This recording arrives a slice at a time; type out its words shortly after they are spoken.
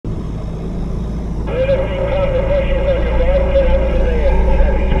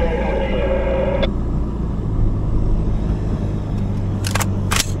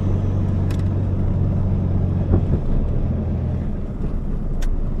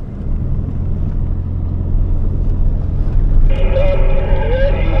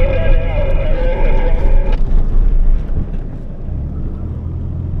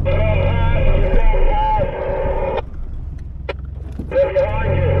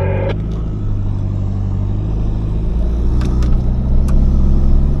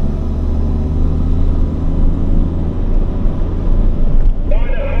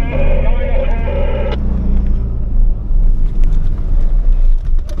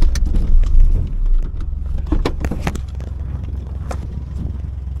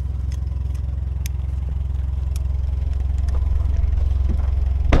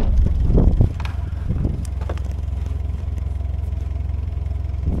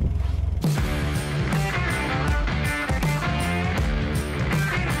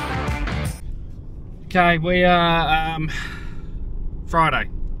Okay, we are Friday,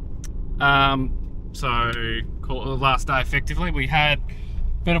 so call it the last day effectively. We had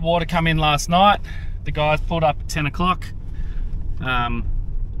a bit of water come in last night. The guys pulled up at 10 o'clock, I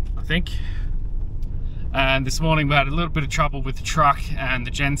think, and this morning we had a little bit of trouble with the truck and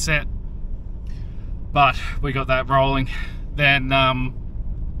the genset, but we got that rolling. Then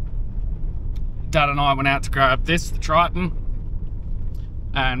Dad and I went out to grab the Triton,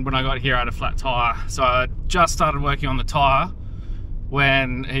 and when I got here I had a flat tyre, so I just started working on the tyre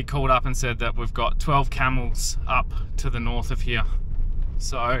when he called up and said that we've got 12 camels up to the north of here.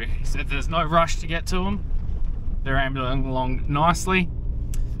 So he said there's no rush to get to them, they're ambling along nicely,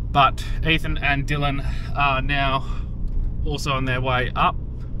 but Ethan and Dylan are now also on their way up.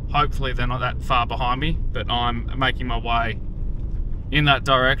 Hopefully they're not that far behind me, but I'm making my way in that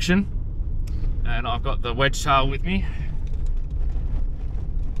direction, and I've got the wedge tail with me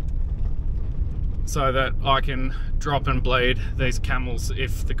so that I can drop and bleed these camels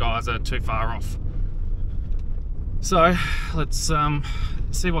if the guys are too far off. So let's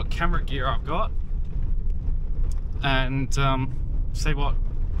see what camera gear I've got and see what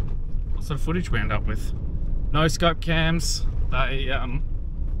sort of footage we end up with. No scope cams,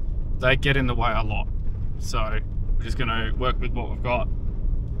 they get in the way a lot, so we're just going to work with what we've got.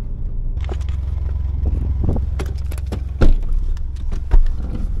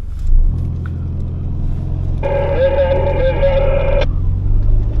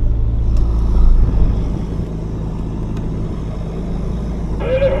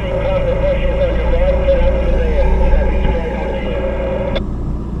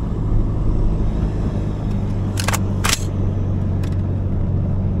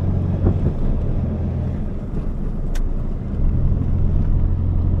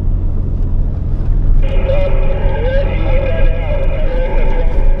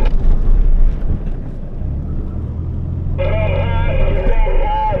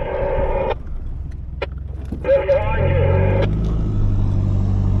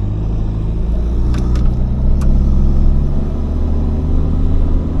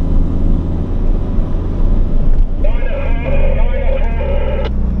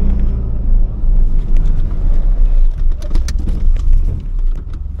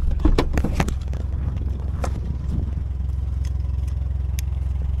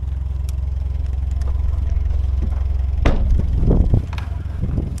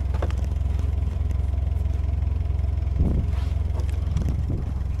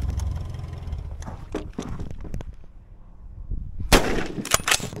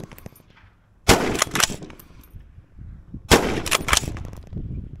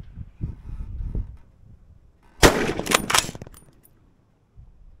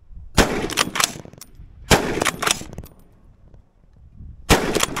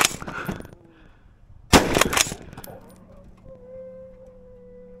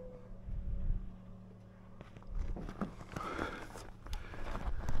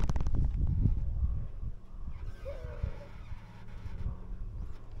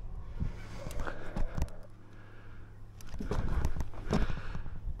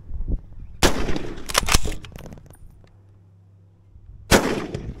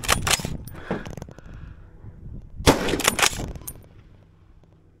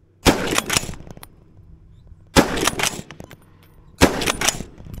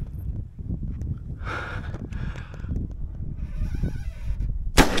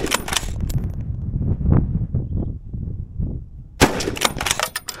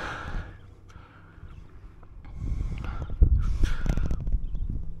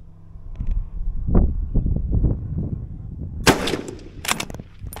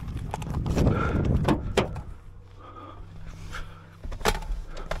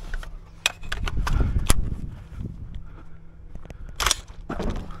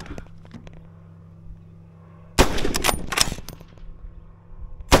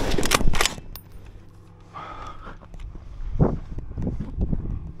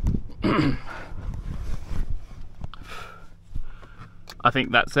 I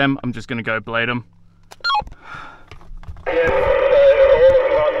think that's them. I'm just going to go blade them.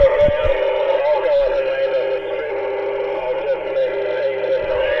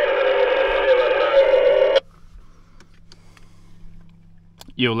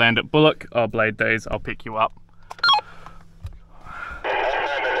 You'll land at Bullock, I'll blade these, I'll pick you up.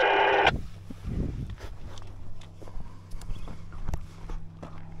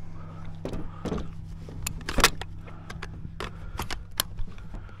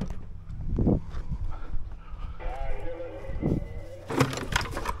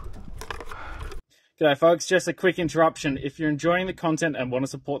 G'day folks, just a quick interruption. If you're enjoying the content and want to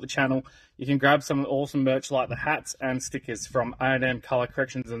support the channel, you can grab some awesome merch like the hats and stickers from A&M Colour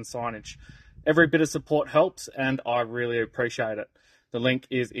Corrections and Signage. Every bit of support helps and I really appreciate it. The link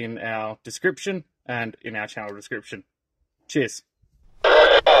is in our description and in our channel description. Cheers.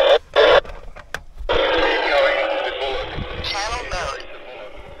 Channel mode.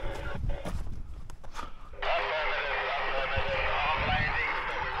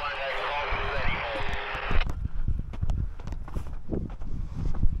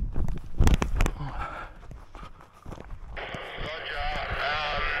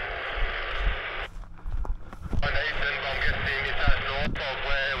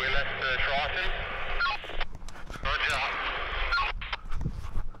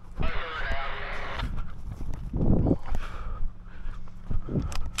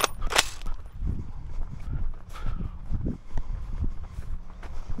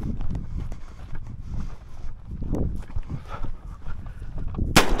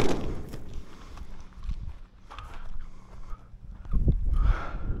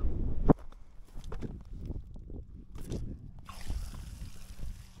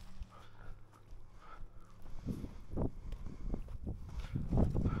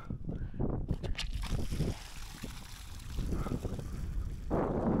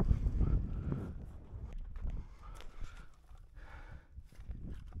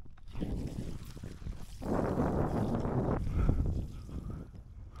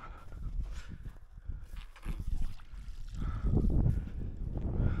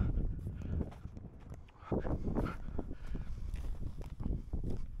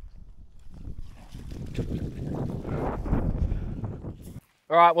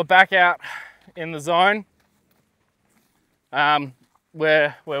 All right, we're back out in the zone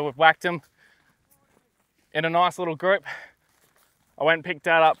where we've whacked them in a nice little group. I went and picked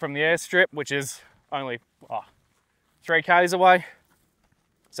that up from the airstrip, which is only 3 k's away.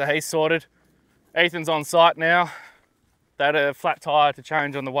 So he's sorted. Ethan's on site now. They had a flat tire to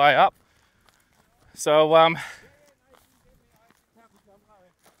change on the way up. So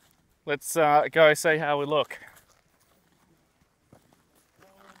let's go see how we look.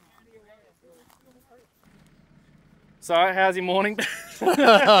 So, how's your morning?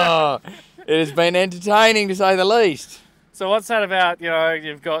 It has been entertaining to say the least. So what's that about, you know,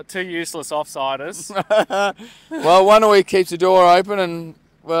 you've got 2 useless offsiders. Well, one of you keeps the door open and,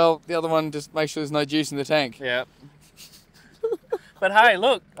 well, the other one just makes sure there's no juice in the tank. Yeah. But hey,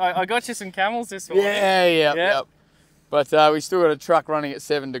 look, I got you some Camels this morning. Yeah. But we still got a truck running at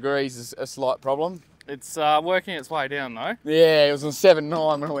 7 degrees is a slight problem. It's working its way down though. Yeah, it was on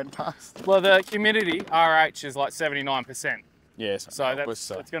 7.9 when I went past. Well, the humidity, RH, is like 79%. Yes. So that's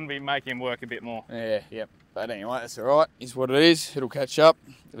going to be making him work a bit more. Yeah. But anyway, that's all right. It's what it is. It'll catch up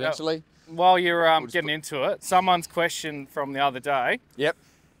eventually. While you're getting into it, someone's question from the other day. Yep.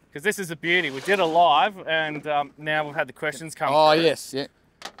 Because this is a beauty. We did a live and now we've had the questions come Oh, through. yes, yeah.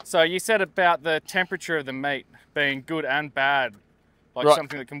 So you said about the temperature of the meat being good and bad, like Right.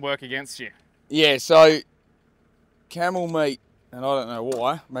 something that can work against you. Yeah, so camel meat, and I don't know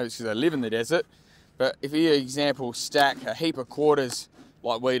why, maybe it's because they live in the desert, but if you, example, stack a heap of quarters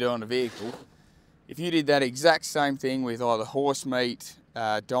like we do on a vehicle, if you did that exact same thing with either horse meat,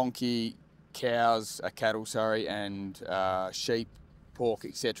 donkey, cows, cattle, and sheep, pork,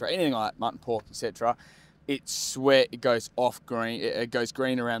 etc., anything like that, mutton, pork, etc., it goes off green, it goes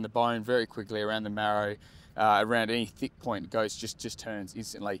green around the bone very quickly, around the marrow, around any thick point, it goes just turns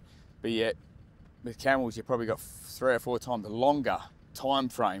instantly. But yet, with camels, you've probably got 3 or 4 times the longer time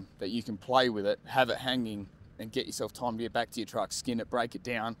frame that you can play with it, have it hanging, and get yourself time to get back to your truck, skin it, break it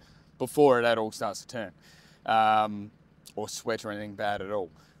down before it at all starts to turn, or sweat or anything bad at all.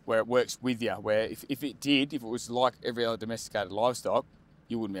 Where it works with you, where if it was like every other domesticated livestock,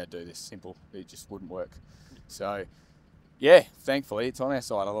 you wouldn't be able to do this. Simple, it just wouldn't work. So, yeah, thankfully it's on our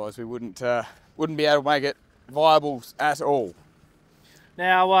side. Otherwise, we wouldn't be able to make it viable at all.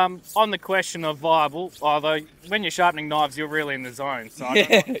 Now, on the question of viable, although when you're sharpening knives, you're really in the zone. So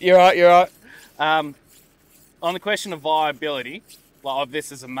Yeah, you're right. on the question of viability, like of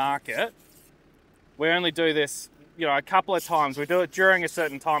this as a market, we only do this, you know, a couple of times. We do it during a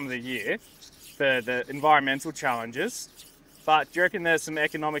certain time of the year for the environmental challenges. But do you reckon there's some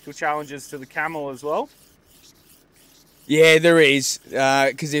economical challenges to the camel as well? Yeah, there is,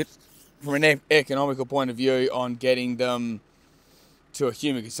 because from an economical point of view on getting them to a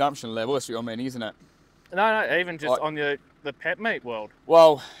human consumption level, that's what you're meaning, isn't it? No, even just on the pet meat world.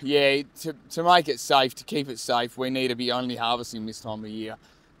 Well, yeah, to make it safe, to keep it safe, we need to be only harvesting this time of year,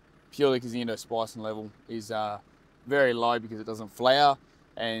 purely because the endosplicing level is very low because it doesn't flower,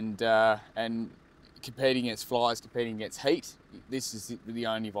 and competing against flies, competing against heat, this is the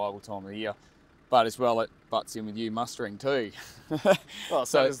only viable time of the year. But as well, it butts in with you mustering too. Well,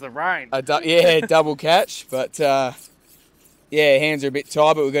 so does the rain. Yeah, double catch. But yeah, hands are a bit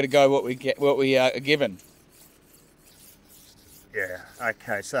tired, but we've got to go what we are given. Yeah,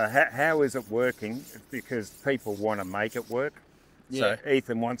 okay, so how is it working? Because people want to make it work. Yeah. So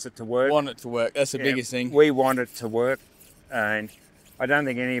Ethan wants it to work. Want it to work, that's the biggest thing. We want it to work, and I don't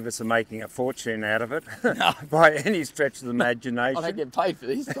think any of us are making a fortune out of it No. by any stretch of the imagination. I don't get paid for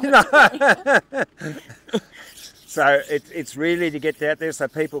these. So it's really to get out there so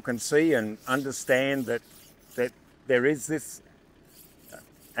people can see and understand that there is this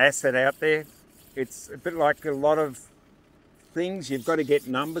asset out there. It's a bit like a lot of things. You've got to get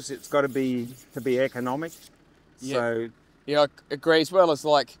numbers. It's got to be economic. Yeah. So Yeah, I agree. As well as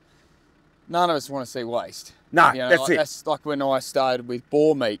like, none of us want to see waste. no, You know, that's like, it. That's like when I started with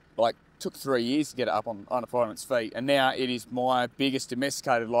boar meat. Like, took 3 years to get it up on its feet, and now it is my biggest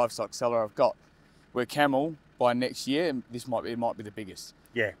domesticated livestock seller I've got. Where camel, by next year, it might be the biggest.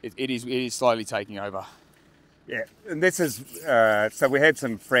 Yeah. It is slowly taking over. Yeah, and this is, so we had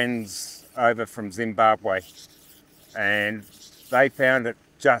some friends over from Zimbabwe, and they found it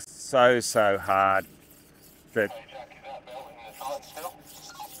just so hard that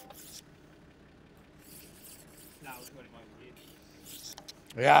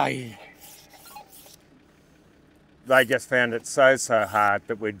Yeah. they just found it so hard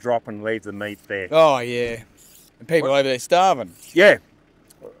that we'd drop and leave the meat there. Oh yeah. And people over there starving. Yeah,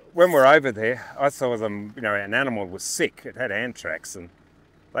 when we're over there, I saw them, you know, an animal was sick, it had anthrax, and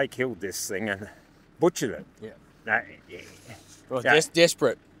they killed this thing and butchered it. Yeah. No, yeah. Well, Yeah.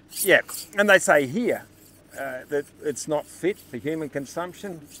 desperate. Yeah, and they say here that it's not fit for human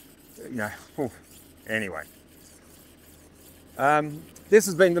consumption. You know, anyway. This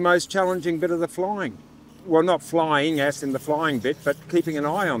has been the most challenging bit of the flying. Well, not flying, as in the flying bit, but keeping an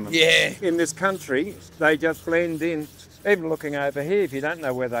eye on them. Yeah. In this country, they just blend in. Even looking over here, if you don't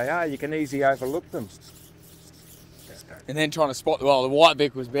know where they are, you can easily overlook them. And then trying to spot the white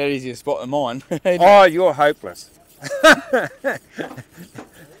beak was about easier to spot than mine. Oh, you're hopeless.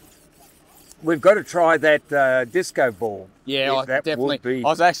 We've got to try that disco ball. Yeah, I That definitely. would be- I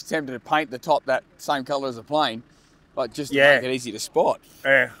was actually tempted to paint the top that same colour as a plane, like just to Yeah. make it easy to spot.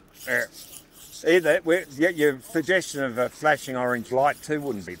 Your suggestion of a flashing orange light too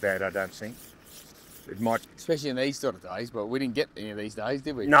wouldn't be bad, I don't think. It might. Especially in these sort of days, but we didn't get any of these days,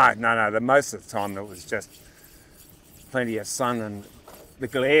 did we? No. Most of the time it was just plenty of sun and the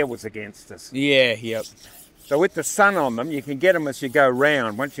glare was against us. Yeah, yep. So with the sun on them, you can get them as you go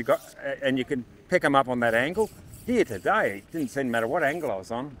round. Once you got, and you can pick them up on that angle. Here today, it didn't seem to matter what angle I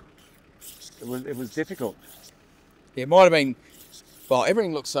was on. It was difficult. It might have been. Well,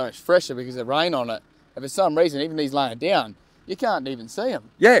 everything looks so much fresher because of rain on it. And for some reason, even these laying down, you can't even see them.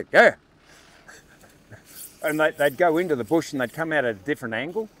 Yeah. And they'd go into the bush and they'd come out at a different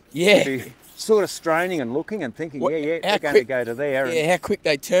angle. Yeah. You'd be sort of straining and looking and thinking, What- they're how going to quick- go to there. And Yeah, how quick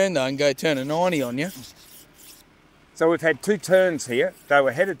they turn though and go turn a 90 on you. so we've had two turns here. They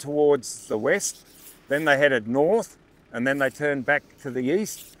were headed towards the west, then they headed north, and then they turned back to the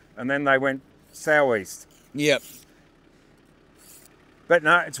east, and then they went southeast. Yep. But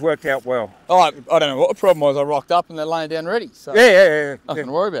no, it's worked out well. Oh, I don't know what the problem was. I rocked up and they're laying down ready. So Yeah. nothing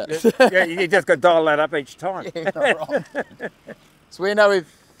to worry about. Yeah, you just got to dial that up each time. Yeah, right. So we end up with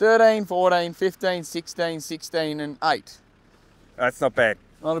 13, 14, 15, 16, 16 and 8. That's not bad.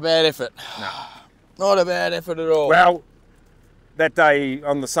 Not a bad effort. No. Not a bad effort at all. Well, that day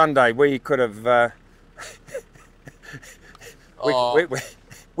on the Sunday, we could have...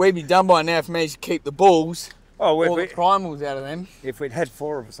 We'd be done by now if we managed to keep the bulls, all the if primals out of them. we'd had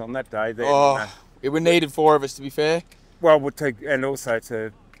 4 of us on that day, then... It would needed 4 of us to be fair. well, and also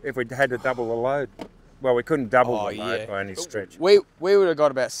if we'd had to double the load. Well, we couldn't double the load by any stretch. We would have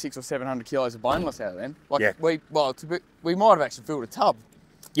got about 600 or 700 kilos of boneless out of them. Like Yeah. we might have actually filled a tub.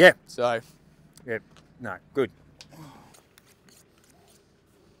 Yeah. So Yeah. No, good.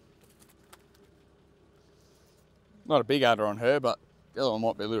 not a big udder on her, but the other one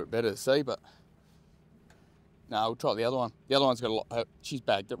might be a little bit better to see. But no, we'll try the other one. The other one's got a lot. She's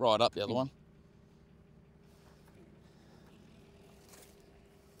bagged it right up. The other one.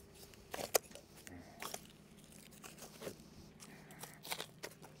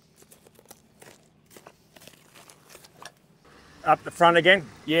 Up the front again.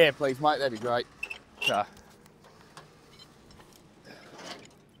 Yeah, please, mate. That'd be great. So,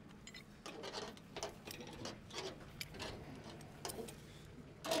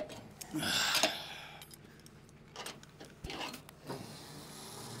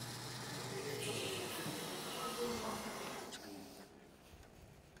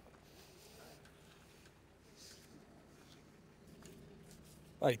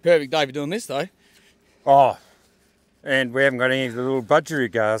 Bloody perfect day for doing this though. Oh, and we haven't got any of the little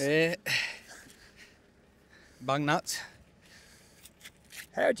budgerigars. Yeah. Bung nuts.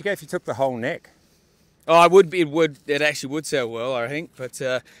 How would you go if you took the whole neck? Oh, it actually would sell well, I think. But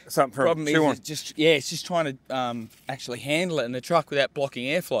Something from problem chewing. is it's just trying to actually handle it in the truck without blocking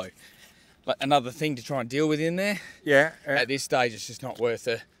airflow. Like another thing to try and deal with in there. Yeah. At this stage, it's just not worth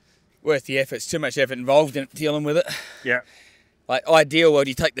the effort. It's too much effort involved in dealing with it. Yeah. Like ideal, well,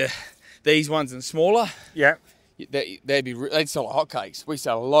 you take these ones and smaller. Yeah. They'd sell like hotcakes. We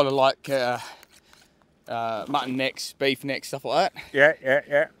sell a lot of like mutton necks, beef necks, stuff like that.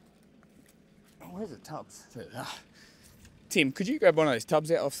 Yeah. Oh, where's the tubs? Tim, could you grab one of those tubs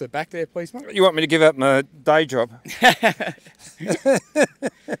out off the back there, please, mate? You want me to give up my day job?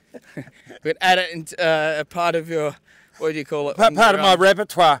 But add it into a part of your, what do you call it? Part of my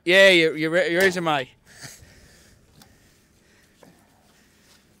repertoire. Yeah, your resume.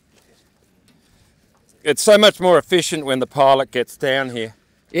 It's so much more efficient when the pilot gets down here.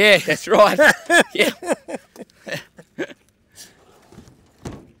 Yeah, that's right. Yeah.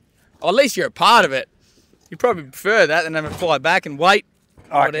 Well, at least you're a part of it. You probably prefer that than having to fly back and wait,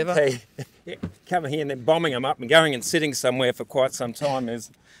 or whatever. I can tell you, coming here and then bombing them up and going and sitting somewhere for quite some time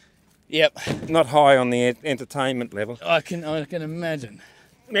is not high on the entertainment level. I can imagine.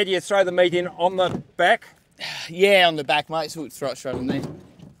 Now, do you throw the meat in on the back? Yeah, on the back, mate. So we'll throw it straight in there.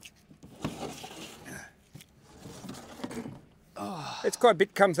 It's quite a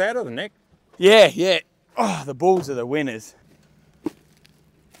bit comes out of the neck. Yeah. Oh, the bulls are the winners.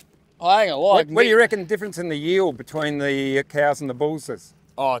 I ain't gonna lie. What do you reckon the difference in the yield between the cows and the bulls is?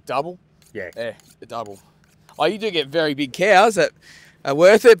 Oh, double? Yeah. Yeah, the double. Oh, you do get very big cows that are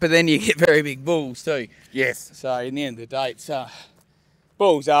worth it, but then you get very big bulls too. Yes. So in the end of the day, it's,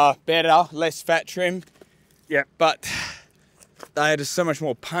 bulls are better, less fat trim. Yeah. But they are just so much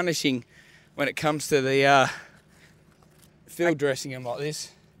more punishing when it comes to the field dressing them like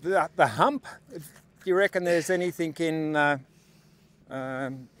this. The hump, do you reckon there's anything in...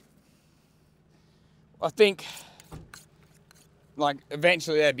 I think, like,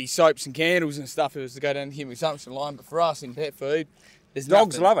 eventually there'd be soaps and candles and stuff if it was to go down the human consumption line, but for us in pet food, there's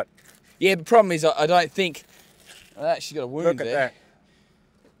dogs nothing. love it. Yeah, the problem is I don't think... she's got a wound Look at there. that.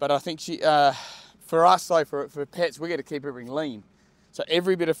 But I think she, for us though, for pets, we got to keep everything lean. So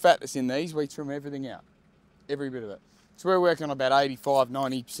every bit of fat that's in these, we trim everything out. Every bit of it. So we're working on about 85,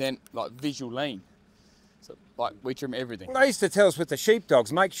 90% like visual lean. So like we trim everything. Well, they used to tell us with the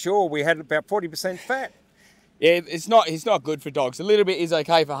sheepdogs, make sure we had about 40% fat. Yeah, it's not good for dogs. A little bit is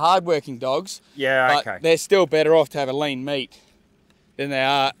okay for hard-working dogs. Yeah, but okay. they're still better off to have a lean meat than they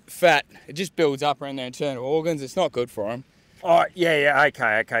are fat. It just builds up around their internal organs. It's not good for them. Oh, yeah,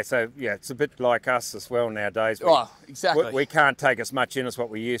 okay. So, yeah, it's a bit like us as well nowadays. Exactly. We can't take as much in as what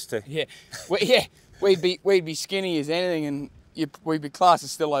we used to. Yeah, we'd be skinny as anything, and we'd be classed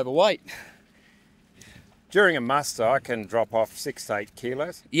as still overweight. During a muster, I can drop off 6 to 8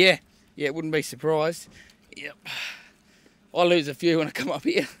 kilos. Yeah, wouldn't be surprised. Yep. I lose a few when I come up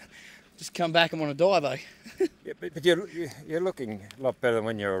here. Just come back and want to die though. Yeah, but you're looking a lot better than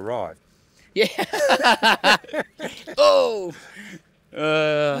when you arrived. Yeah. Oh.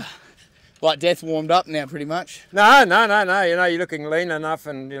 Like death warmed up now, pretty much. No. You know, you're looking lean enough,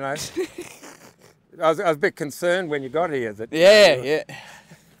 and you know, I was a bit concerned when you got here. That Yeah.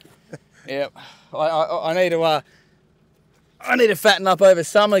 Yep. I need to fatten up over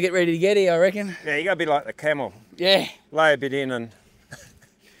summer, get ready to get here, I reckon. Yeah, you got to be like the camel. Yeah. Lay a bit in and.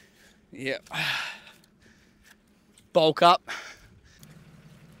 Yep. Bulk up.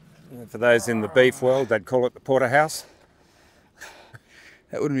 For those in the beef world, they'd call it the porterhouse.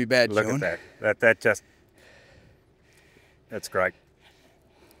 That wouldn't be bad, Look Sean. at that. That's great.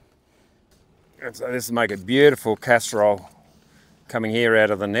 And so this will make a beautiful casserole coming here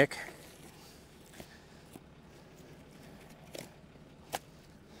out of the neck.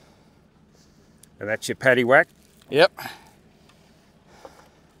 And that's your paddy whack. Yep.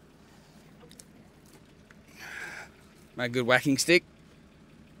 Make a good whacking stick.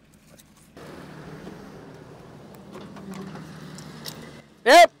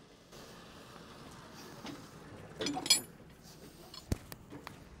 Yep.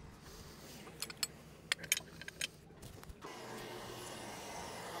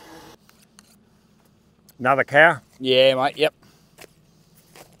 Another cow. Yeah, mate, yep.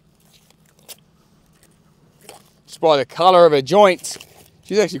 Just by the colour of her joints,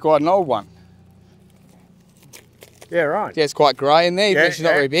 she's actually quite an old one. Yeah, right. Yeah, it's quite grey in there, even though she's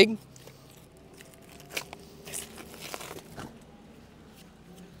not very big.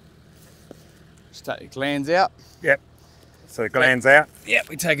 Just take the glands out. Yep. So the glands out. Yeah,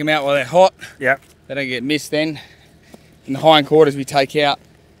 we take them out while they're hot. Yeah. They don't get missed then. And the hindquarters we take out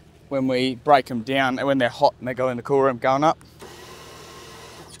when we break them down, and when they're hot and they go in the cool room going up.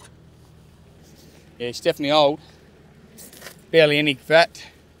 Yeah, it's definitely old. Barely any fat.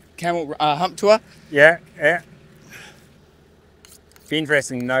 Camel hump to her. Yeah, yeah. Be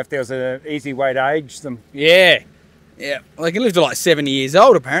interesting to know if there was an easy way to age them. Yeah. Yeah. Well, they can live to like 70 years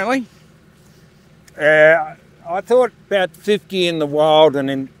old apparently. I thought about 50 in the wild and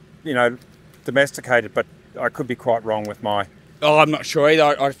in, you know, domesticated, but I could be quite wrong with my... Oh, I'm not sure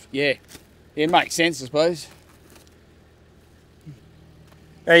either. Yeah. It makes sense, I suppose.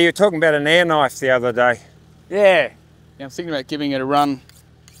 You were talking about an air knife the other day. Yeah. I'm thinking about giving it a run,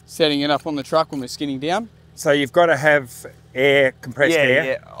 setting it up on the truck when we're skinning down. So you've got to have air, compressed air?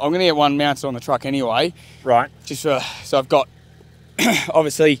 Yeah. I'm going to get one mounted on the truck anyway. Right. Just so I've got,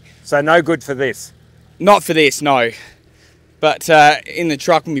 obviously... So no good for this? Not for this, no. But in the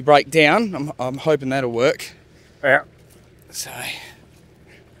truck when we break down, I'm hoping that'll work. Yeah.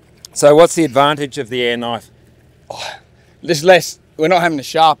 So what's the advantage of the air knife? There's less, we're not having to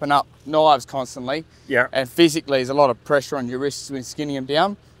sharpen up knives constantly. Yeah. And physically there's a lot of pressure on your wrists when skinning them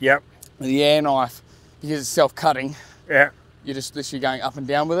down. Yep. The air knife, because it's self-cutting, yeah, you're just literally going up and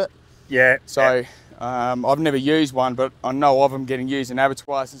down with it. Yeah. So I've never used one, but I know of them getting used in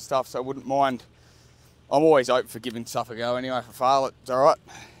abattoirs and stuff, so I wouldn't mind. I'm always open for giving stuff a go anyway. If I fail, it's all right.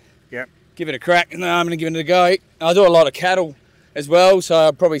 Yep. Give it a crack, and then I'm going to give it a go. I do a lot of cattle as well, so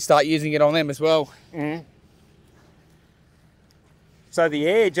I'll probably start using it on them as well. Mm-hmm. So the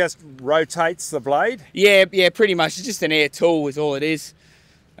air just rotates the blade? Yeah, pretty much. It's just an air tool is all it is.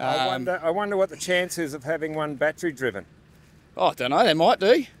 I wonder what the chance is of having one battery driven. Oh, I don't know, they might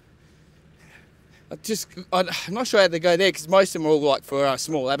do. I'm not sure how they go there, because most of them are all like for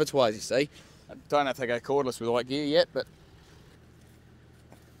small abattoirs, you see. I don't know if they go cordless with like gear yet, but...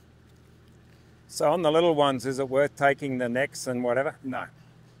 So on the little ones, is it worth taking the necks and whatever? No.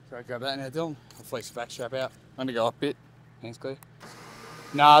 Should I grab that now, Dylan? I'll fleece the back strap out. I'm going to go up a bit. Hands clear.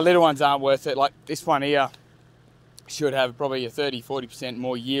 Nah, little ones aren't worth it. Like this one here should have probably a 30-40%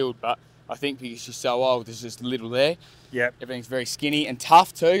 more yield, but I think because she's so old, there's just little there. Yep. Everything's very skinny and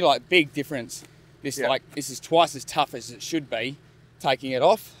tough too, like big difference. This Yep. this is twice as tough as it should be, taking it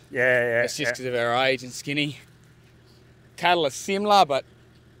off. Yeah. It's just because of her age and skinny. Cattle are similar, but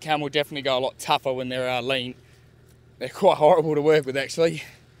camel definitely go a lot tougher when they're lean. They're quite horrible to work with actually.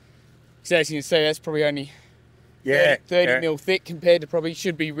 So as you can see, that's probably only 30 mil thick compared to probably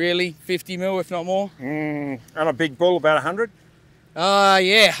should be really 50 mil, if not more. And a big bull, about 100?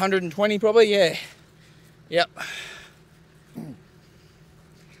 Yeah, 120 probably, yeah. Yep.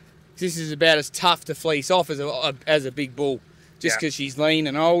 This is about as tough to fleece off as a big bull, just because she's lean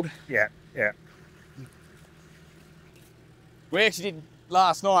and old. Yeah. We actually did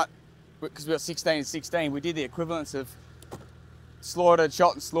last night, because we got 16 and 16, we did the equivalence of shot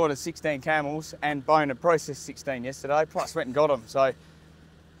and slaughtered 16 camels and boned and processed 16 yesterday, plus went and got them. So,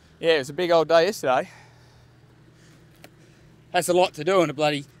 yeah, it was a big old day yesterday. That's a lot to do in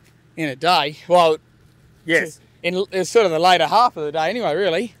a day. Well, yes. It was sort of the later half of the day anyway,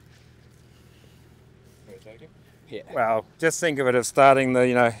 really. Yeah. Well, just think of it as starting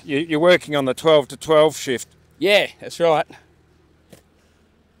the, you're working on the 12 to 12 shift. Yeah, that's right.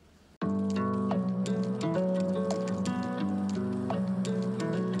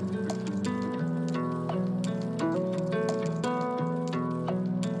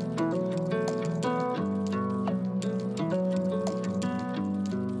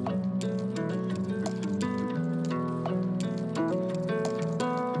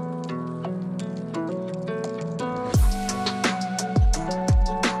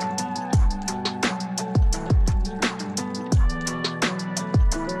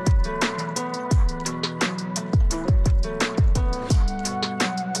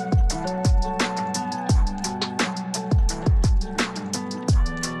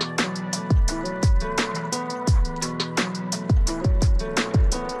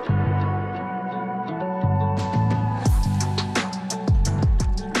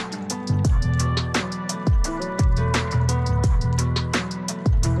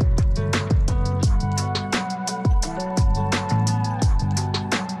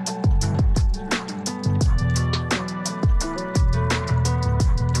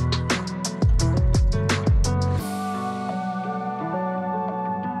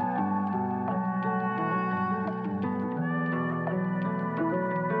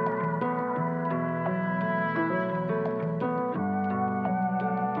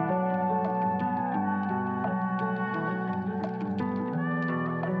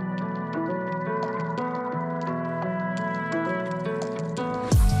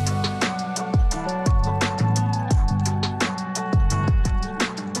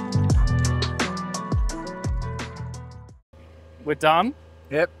 we're done.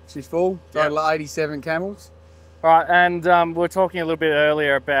 Yep, she's full. Total 87 camels. All right, and we were talking a little bit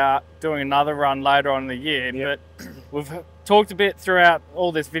earlier about doing another run later on in the year, but we've talked a bit throughout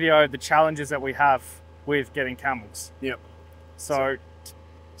all this video the challenges that we have with getting camels. Yep. So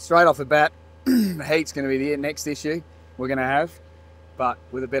straight off the bat, the heat's going to be the next issue we're going to have, but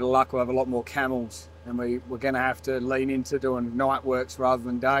with a bit of luck we'll have a lot more camels, and we're going to have to lean into doing night works rather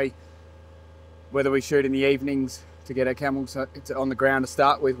than day. Whether we shoot in the evenings to get our camels on the ground to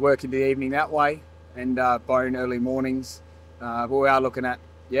start with, work in the evening that way, and bone early mornings. But we are looking at,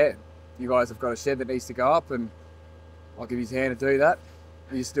 you guys have got a shed that needs to go up, and I'll give you a hand to do that.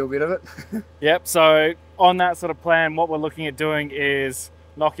 You still a bit of it? Yep, so on that sort of plan, what we're looking at doing is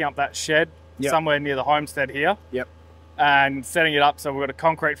knocking up that shed somewhere near the homestead here. Yep. And setting it up so we've got a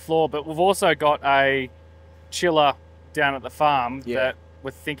concrete floor, but we've also got a chiller down at the farm that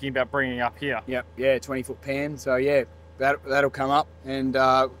we're thinking about bringing up here. Yep, 20-foot pan. So that'll come up, and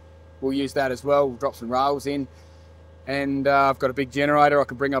we'll use that as well. We'll drop some rails in, and I've got a big generator I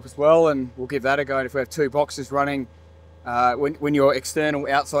can bring up as well, and we'll give that a go. And if we have 2 boxes running, when your external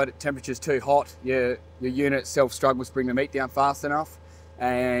outside temperature is too hot, your unit itself struggles to bring the meat down fast enough,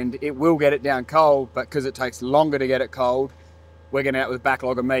 and it will get it down cold, but because it takes longer to get it cold, we're getting out with a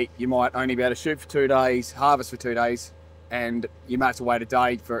backlog of meat. You might only be able to shoot for 2 days, harvest for 2 days, and you might have to wait a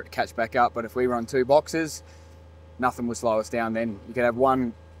day for it to catch back up. But if we run 2 boxes, nothing will slow us down then. You can have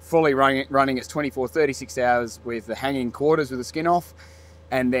one fully running its 24, 36 hours with the hanging quarters with the skin off,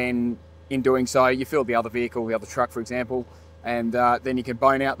 and then in doing so, you fill the other vehicle, the other truck, for example, and then you can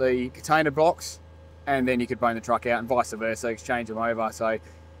bone out the container box, and then you could bone the truck out, and vice versa, exchange them over. So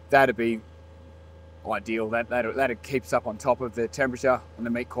that'd be ideal. That keeps up on top of the temperature and the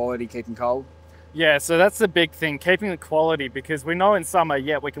meat quality keeping cold. Yeah, so that's the big thing, keeping the quality, because we know in summer,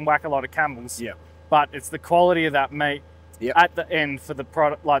 we can whack a lot of camels, but it's the quality of that meat at the end for the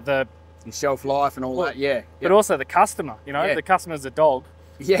product, like the shelf life and all that. But also the customer, the customer's a dog.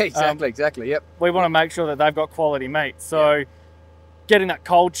 Yeah, exactly. Yep. We want to make sure that they've got quality meat. So getting that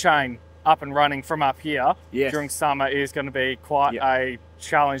cold chain up and running from up here during summer is going to be quite a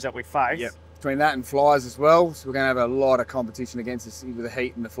challenge that we face. Yep. Between that and flies as well, so we're going to have a lot of competition against us with the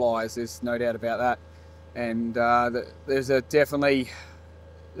heat and the flies. There's no doubt about that. And there's a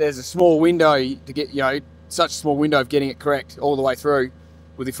small window to get, such a small window of getting it correct all the way through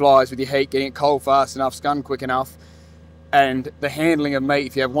with your flies, with your heat, getting it cold fast enough, scun quick enough. And the handling of meat,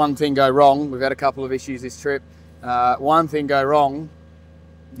 if you have one thing go wrong, we've had a couple of issues this trip, one thing go wrong,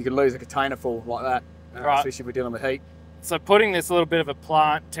 you could lose a container full like that, especially if we're dealing with heat. So putting this little bit of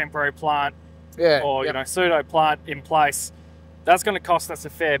a temporary plant, pseudo plant in place, that's going to cost us a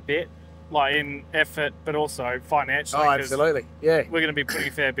fair bit, like in effort, but also financially. Oh, absolutely, we're going to be putting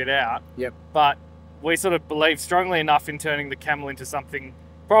a fair bit out. Yep. But we sort of believe strongly enough in turning the camel into something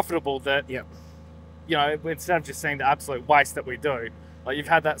profitable that instead of just seeing the absolute waste that we do, like you've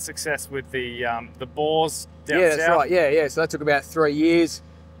had that success with the boars down south. That's right. Yeah. So that took about 3 years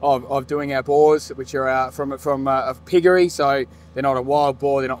of doing our boars, which are from a piggery. So they're not a wild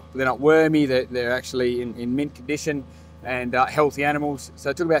boar. They're not wormy. They're actually in mint condition and healthy animals.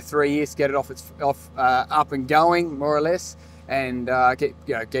 So it took about 3 years to get it up and going, more or less, and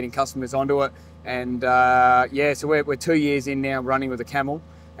getting customers onto it. And so we're 2 years in now running with a camel.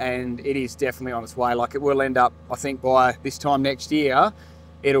 And it is definitely on its way. Like, it will end up, I think by this time next year,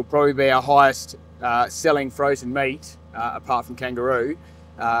 it'll probably be our highest selling frozen meat, apart from kangaroo.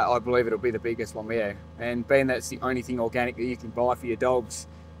 I believe it'll be the biggest one we have. And being that it's the only thing organic that you can buy for your dogs,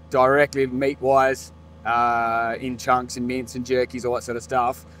 directly meat-wise, in chunks and mince and jerkies, all that sort of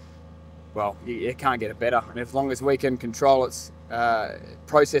stuff, well, you can't get it better. And as long as we can control its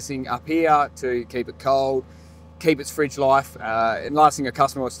processing up here to keep it cold, keep its fridge life, and last thing a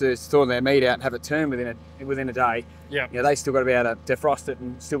customer wants to do is thaw their meat out and have it turn within a day. They still got to be able to defrost it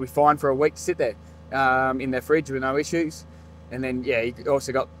and still be fine for a week to sit there in their fridge with no issues. And then you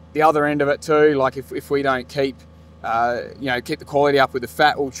also got the other end of it too. Like if we don't keep keep the quality up with the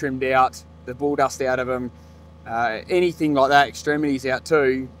fat all trimmed out, the bull dust out of them, anything like that, extremities out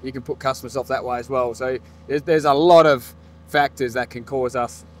too, you can put customers off that way as well. So there's a lot of factors that can cause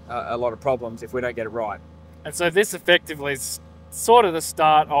us a lot of problems if we don't get it right. And so this effectively is sort of the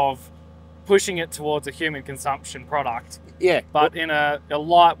start of pushing it towards a human consumption product. Yeah. But in a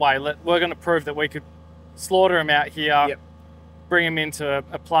light way. We're going to prove that we could slaughter them out here, bring them into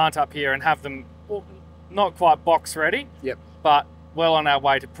a plant up here and have them not quite box ready, but well on our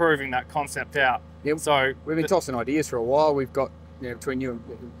way to proving that concept out. Yep. So we've been tossing ideas for a while. We've got between you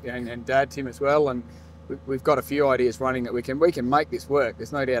and Dad, Tim as well, and we've got a few ideas running that we can make this work.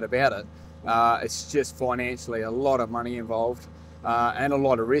 There's no doubt about it. It's just financially a lot of money involved. And a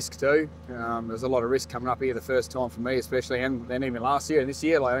lot of risk too. There's a lot of risk coming up here the first time for me, especially, and then even last year and this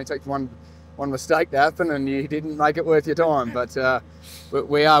year. Like, it only takes one mistake to happen, and you didn't make it worth your time. But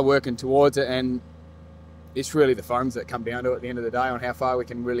we are working towards it, and it's really the funds that come down to it at the end of the day on how far we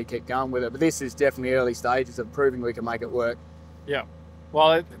can really keep going with it. But this is definitely early stages of proving we can make it work. Yeah.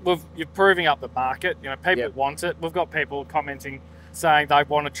 Well, you're proving up the market. You know, people want it. We've got people commenting saying they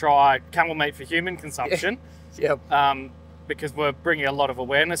want to try camel meat for human consumption. Yep. Because we're bringing a lot of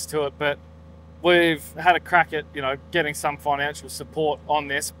awareness to it, but we've had a crack at, you know, getting some financial support on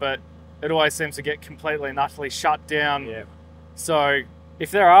this, but it always seems to get completely and utterly shut down. Yeah. So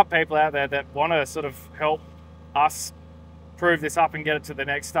if there are people out there that want to sort of help us prove this up and get it to the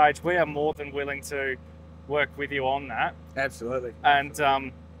next stage, we are more than willing to work with you on that. Absolutely.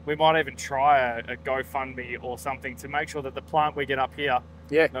 And we might even try a GoFundMe or something to make sure that the plant we get up here,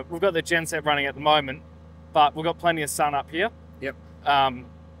 Yeah. you know, we've got the genset running at the moment, but we've got plenty of sun up here. Yep.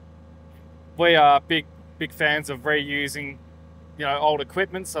 We are big fans of reusing, you know, old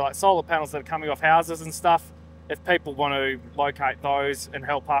equipment. So like solar panels that are coming off houses and stuff. If people want to locate those and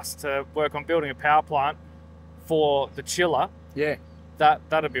help us to work on building a power plant for the chiller, Yeah.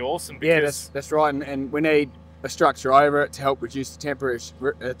 that'd be awesome. Because that's right. And we need a structure over it to help reduce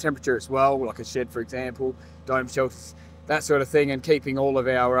the temperature as well, like a shed, for example, dome shelters, that sort of thing, and keeping all of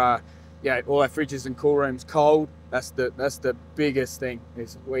our all our fridges and cool rooms cold. That's the biggest thing,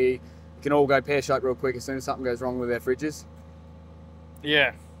 is we can all go pear-shaped real quick as soon as something goes wrong with our fridges.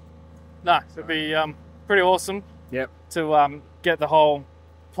 Yeah. No, it'd be pretty awesome. Yep. To get the whole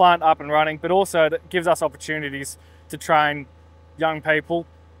plant up and running, but also it gives us opportunities to train young people,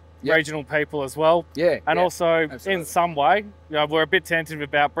 regional people as well. Yeah. And also, absolutely. in some way, you know, we're a bit tentative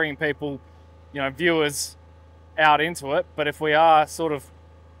about bringing people, you know, viewers out into it. But if we are sort of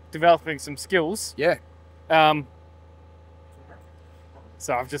developing some skills,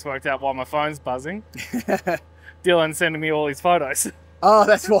 so I've just worked out why my phone's buzzing. Dylan's sending me all his photos. Oh,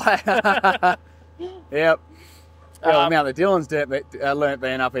 that's why. Yep. Well, now that Dylan's learnt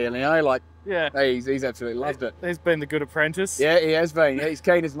being up here, you know, like, he's absolutely loved it. He's been the good apprentice. Yeah, he has been. He's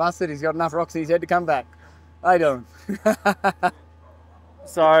keen as mustard. He's got enough rocks in his head to come back. Hey, Dylan.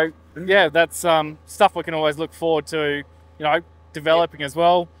 So, yeah, that's stuff we can always look forward to, you know, developing as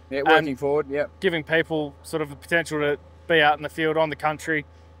well. Yeah, working forward, giving people sort of the potential to be out in the field, on the country,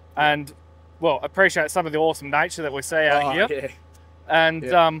 and, well, appreciate some of the awesome nature that we see out here. Yeah.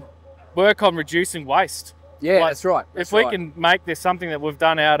 And work on reducing waste. Yeah, like, that's right. If we can make this something that we've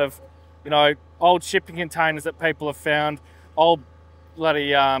done out of, you know, old shipping containers that people have found, old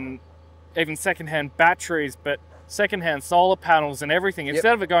bloody, even secondhand batteries, but secondhand solar panels and everything,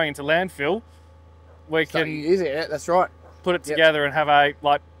 instead of it going into landfill, we can use it. That's right. Put it together and have a,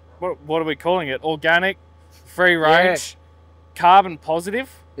 like, what are we calling it? Organic, free range, carbon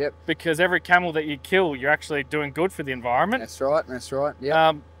positive. Yep. Because every camel that you kill, you're actually doing good for the environment. That's right. That's right.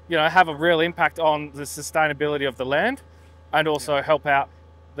 Yeah. You know, have a real impact on the sustainability of the land, and also help out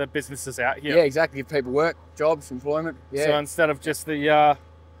the businesses out here. Yeah, exactly. Give people work, jobs, employment. Yeah. So instead of just the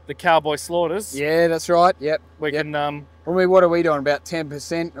cowboy slaughters. Yeah, that's right. Yep. We can. What are we doing? About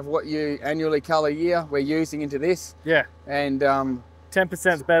 10% of what you annually cull a year, we're using into this. Yeah. And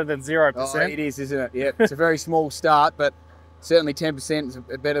 10% is better than 0%. Oh, it is, isn't it? Yeah. It's a very small start, but certainly 10% is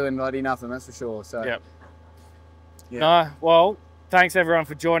better than bloody nothing. That's for sure. So. Yep. Yeah. No, well, thanks everyone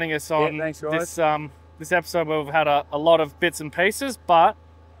for joining us on this episode where we've had a lot of bits and pieces, but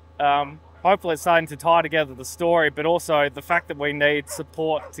hopefully it's starting to tie together the story, but also the fact that we need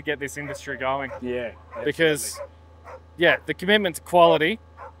support to get this industry going. Yeah. Absolutely. Because, the commitment to quality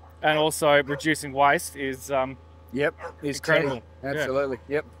and also reducing waste is incredible. Absolutely.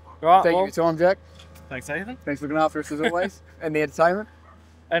 Yeah. Yep. Right, Thank you for your time, Jack. Thanks, Ethan. Thanks for looking after us as always, and the entertainment.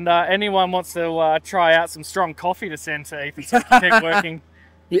 And anyone wants to try out some strong coffee to send to Ethan so he can keep working.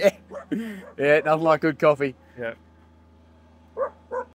 Yeah, nothing like good coffee. Yeah.